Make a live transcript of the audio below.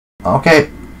Okay.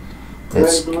 Right,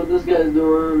 so what this guy's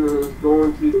doing is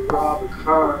going to rob a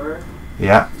car.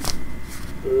 Yeah.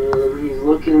 And he's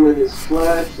looking with his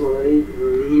flashlight,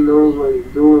 and he knows what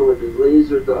he's doing with his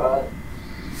laser dot.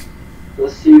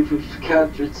 Let's see if we've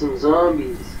captured some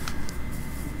zombies.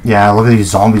 Yeah, look at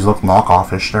these zombies look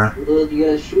knockoff-ish there. Man, you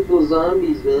gotta shoot those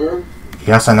zombies, man.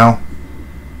 Yes, I know.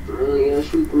 Man, you gotta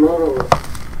shoot them all.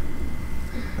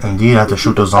 Indeed, I have to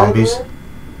shoot those zombies.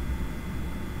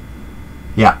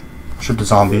 Yeah, shoot the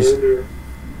zombies.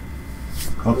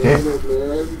 Okay.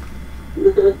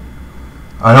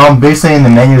 I know I'm basically in the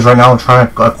menus right now trying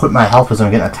to equip my health as I'm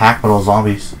getting attacked by those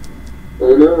zombies.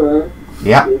 I know, right?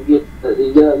 Yeah. You got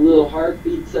a little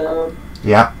heartbeat sound.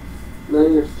 Yeah. Now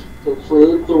you're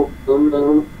flamethrower. I don't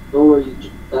know where you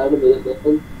jumped out of it,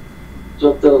 man.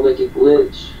 Jumped out like a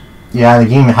glitch. Yeah, the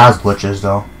game has glitches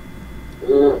though.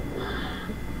 Yeah.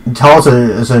 Tell us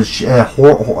it's a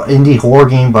indie horror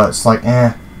game, but it's like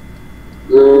eh.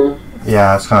 Yeah.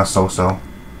 Yeah, it's kind of so-so.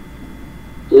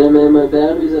 Yeah, man, my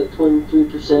battery's at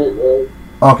 23%, man.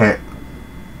 Okay.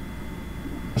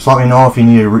 Just let me know if you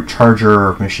need to recharge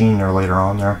your machine or later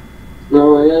on there.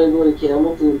 No, I gotta go to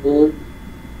Campbellton, man.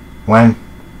 When?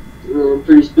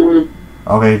 Pretty soon.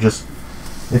 Okay, just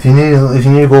if you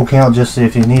need to go camp, just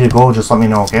if you need to go, just let me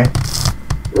know, okay?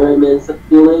 Alright, man. See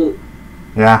you late.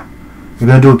 Yeah. You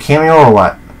gonna do a cameo or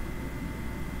what?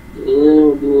 Yeah,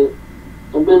 we'll do it.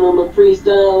 I've been on my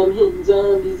freestyle. I'm hitting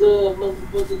zombies up,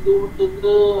 motherfucker, doing it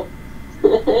up.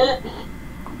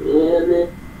 Yeah, man.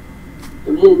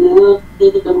 I'm hitting it up.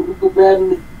 I'm grabbing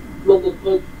the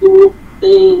motherfucker, doing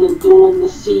thing. I'm doing the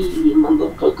sea,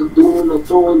 motherfucker, I'm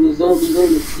throwing the zombies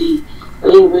in the sea. I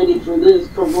ain't ready for this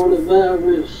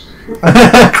coronavirus.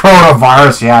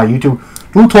 Coronavirus, yeah. You two,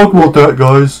 don't talk about that,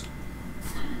 guys.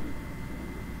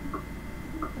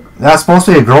 That's supposed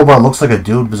to be a girl, but it looks like a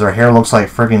dude because her hair looks like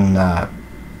friggin',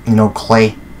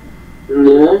 clay.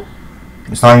 Yeah.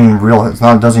 It's not even real. It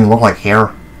doesn't even look like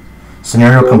hair.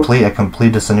 Scenario complete. I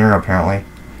completed the scenario apparently.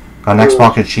 Got an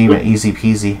Xbox achievement, easy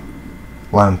peasy.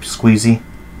 Lemon squeezy.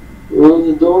 Well,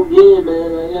 it's a dope game,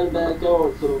 man. I gotta back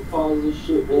out, so pause this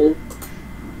shit, man. You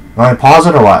want to pause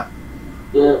it or what?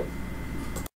 Yeah.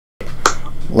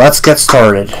 Let's get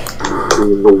started.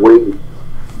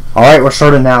 Alright, we're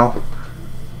starting now.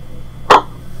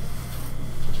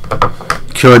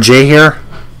 Killer J here.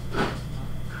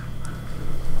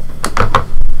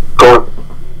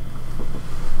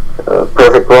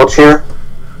 Perfect Welch here.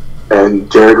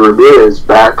 And Jared Rebooted is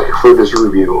back for this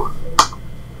review.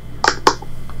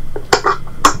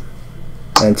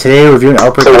 And today we're reviewing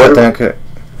Outbreak Epidemic.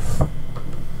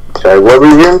 Sorry, what are we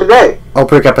reviewing today?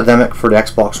 Outbreak Epidemic for the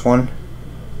Xbox One.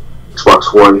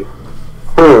 Xbox One.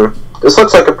 This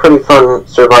looks like a pretty fun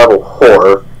survival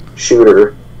horror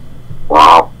shooter.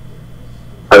 Wow.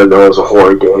 I didn't know it was a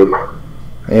horror game.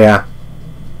 Yeah.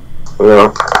 You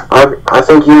know, I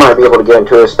think you might be able to get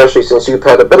into it, especially since you've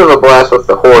had a bit of a blast with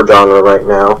the horror genre right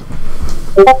now.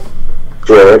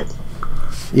 Jared.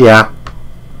 Yeah.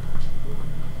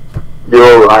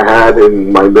 I had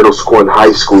in my middle school and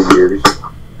high school years.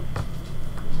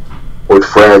 With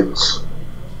friends.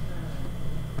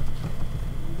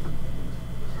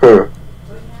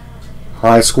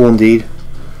 High school indeed.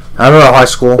 I remember high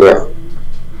school. Yeah.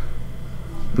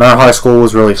 My high school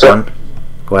was really fun.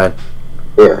 Go ahead.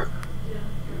 Yeah.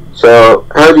 So,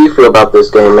 how do you feel about this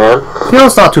game, man?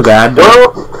 It's not too bad.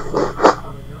 Well,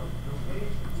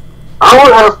 I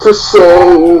would have to say,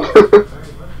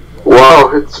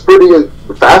 wow, it's pretty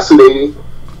fascinating.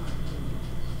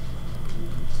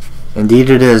 Indeed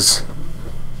it is.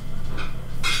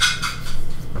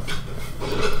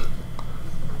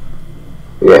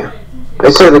 Yeah.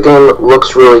 I'd say the game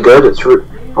looks really good.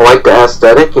 I like the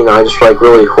aesthetic, I just like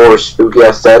really horror spooky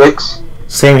aesthetics.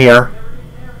 Same here.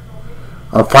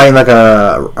 I'm fighting like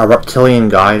a reptilian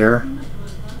guy there.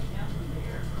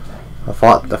 I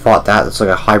fought that. It's like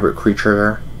a hybrid creature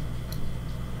there.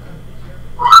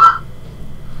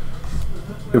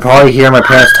 You probably hear my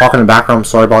parents talking in the background. I'm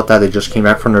sorry about that. They just came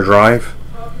back from their drive.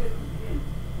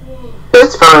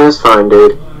 It's fine,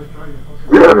 dude.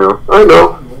 Yeah, I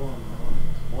know.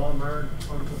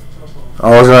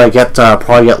 I was gonna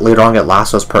probably get later on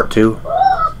Last of Us Part 2.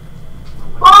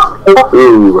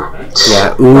 Ooh.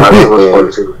 Yeah, ooh.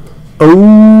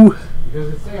 Ooh.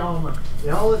 Because it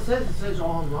all it says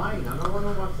online. I don't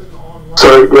know what says online.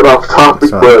 Sorry to get off topic,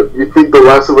 but you think The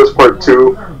Last of Us Part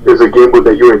 2 is a game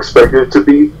that you expected it to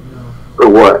be? Or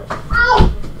what?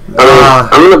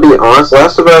 I'm gonna be honest,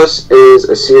 Last of Us is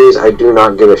a series I do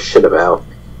not give a shit about,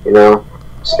 And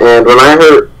when I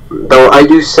heard, though I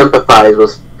do sympathize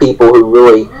with people who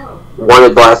really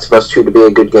wanted Last of Us 2 to be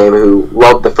a good game, who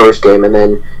loved the first game, and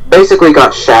then basically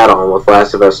got shat on with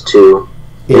Last of Us 2.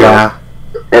 Yeah.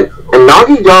 And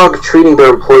Naughty Dog treating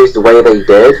their employees the way they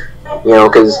did,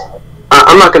 because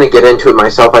I'm not going to get into it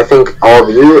myself. I think all of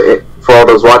you, for all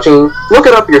those watching, look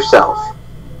it up yourself,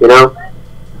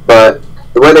 But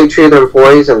the way they treat their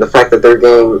employees and the fact that their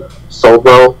game sold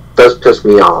well does piss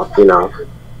me off,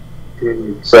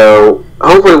 So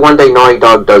hopefully one day Naughty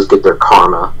Dog does get their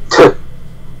karma.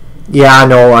 Yeah, I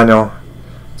know.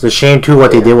 It's a shame too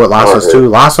what they did with Last of Us 2.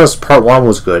 Last of Us Part 1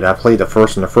 was good. I played the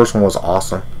first one. The first one was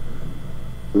awesome.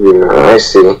 Yeah, I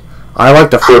see. I like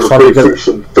the first one because...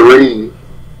 PlayStation 3.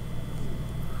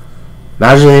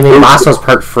 Imagine they made Last of Us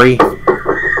Part 3.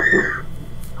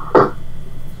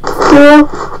 Yeah.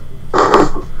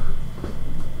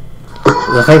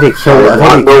 I think they killed... I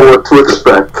don't know what to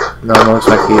expect. No, don't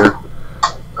expect here.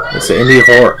 It's an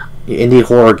indie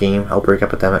horror game, Outbreak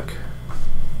Epidemic.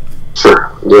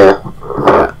 Sure, yeah.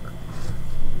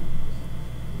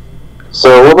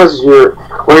 So, what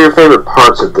are your favorite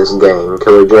parts of this game,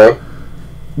 Killer J?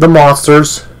 The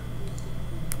monsters.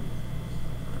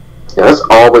 Yeah, that's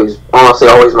honestly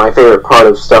always my favorite part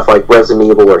of stuff like Resident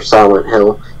Evil or Silent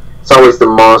Hill. It's always the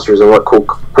monsters and what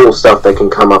cool stuff they can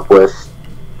come up with.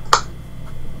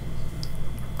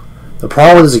 The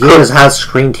problem with this game is it has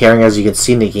screen tearing, as you can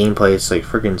see in the gameplay. It's like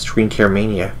freaking screen tear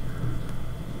mania.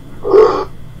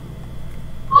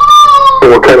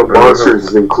 What kind of monsters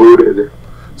is included?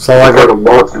 So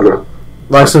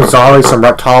like some zombies, some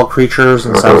reptile creatures,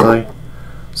 and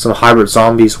some hybrid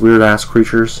zombies, weird ass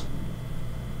creatures.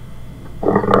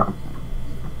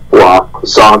 Wow,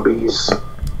 zombies.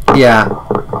 Yeah.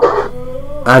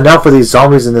 Enough of these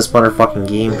zombies in this motherfucking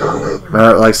game.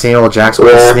 Remember, like Samuel Jackson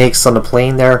with the snakes on the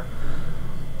plane there?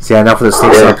 See, enough of the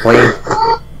snakes on the plane.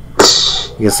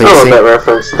 You can say, I love that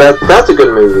reference. That's a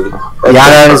good movie.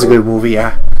 That is a good movie,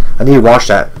 yeah. I need to watch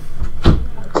that.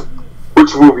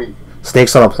 Which movie?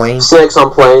 Snakes on a Plane? Snakes on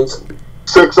Planes.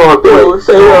 Snakes on a Plane.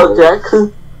 Samuel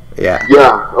Jackson? Yeah.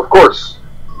 Yeah, of course.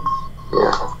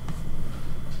 Yeah.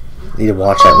 Need to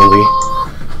watch that movie.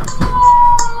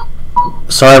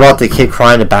 Sorry about the kid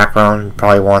crying in the background.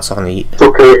 Probably wants something to eat. It's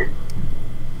okay.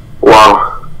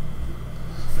 Wow.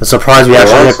 I'm surprised we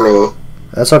actually... That's me.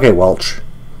 That's okay, Welch.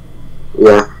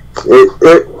 Yeah.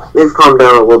 It's calmed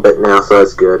down a little bit now, so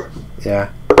that's good.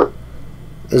 Yeah.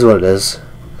 This is what it is.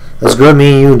 It's good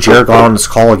me and you and Jared got on this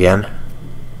call again.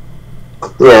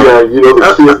 Yeah,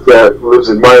 the kid that lives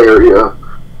in my area,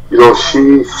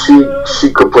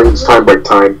 she complains time by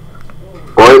time.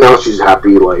 Right now she's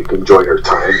happy, like, enjoying her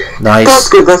time. Nice.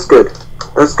 That's good.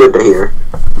 That's good to hear.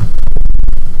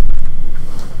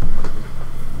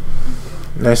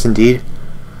 Nice indeed.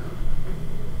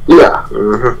 Yeah.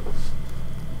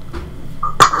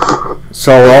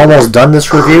 So we're almost done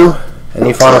this review.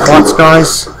 Any final thoughts,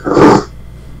 guys?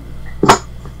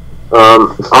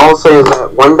 I'll say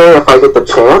that one day if I get the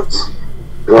chance,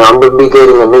 I'm going to be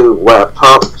getting a new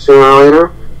laptop sooner or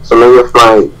later. So maybe if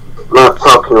my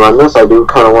laptop can run this, I do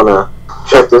kind of want to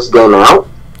check this game out.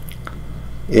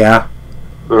 Yeah.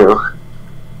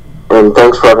 And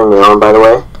thanks for having me on, by the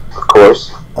way. Of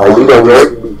course. I do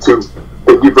that. Me too.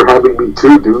 Thank you for having me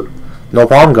too, dude. No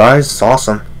problem, guys. It's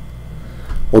awesome.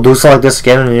 We'll do something like this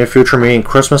again in the near future, maybe in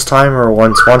Christmas time or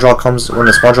when the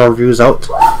SpongeBob review is out.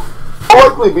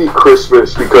 I'll likely be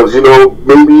Christmas because,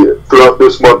 maybe throughout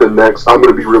this month and next, I'm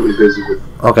going to be really busy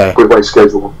with my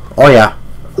schedule. Oh, yeah.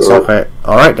 It's okay.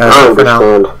 Alright, that's it for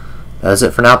now. That's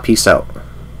it for now. Peace out.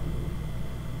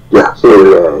 Yeah, see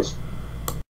you guys.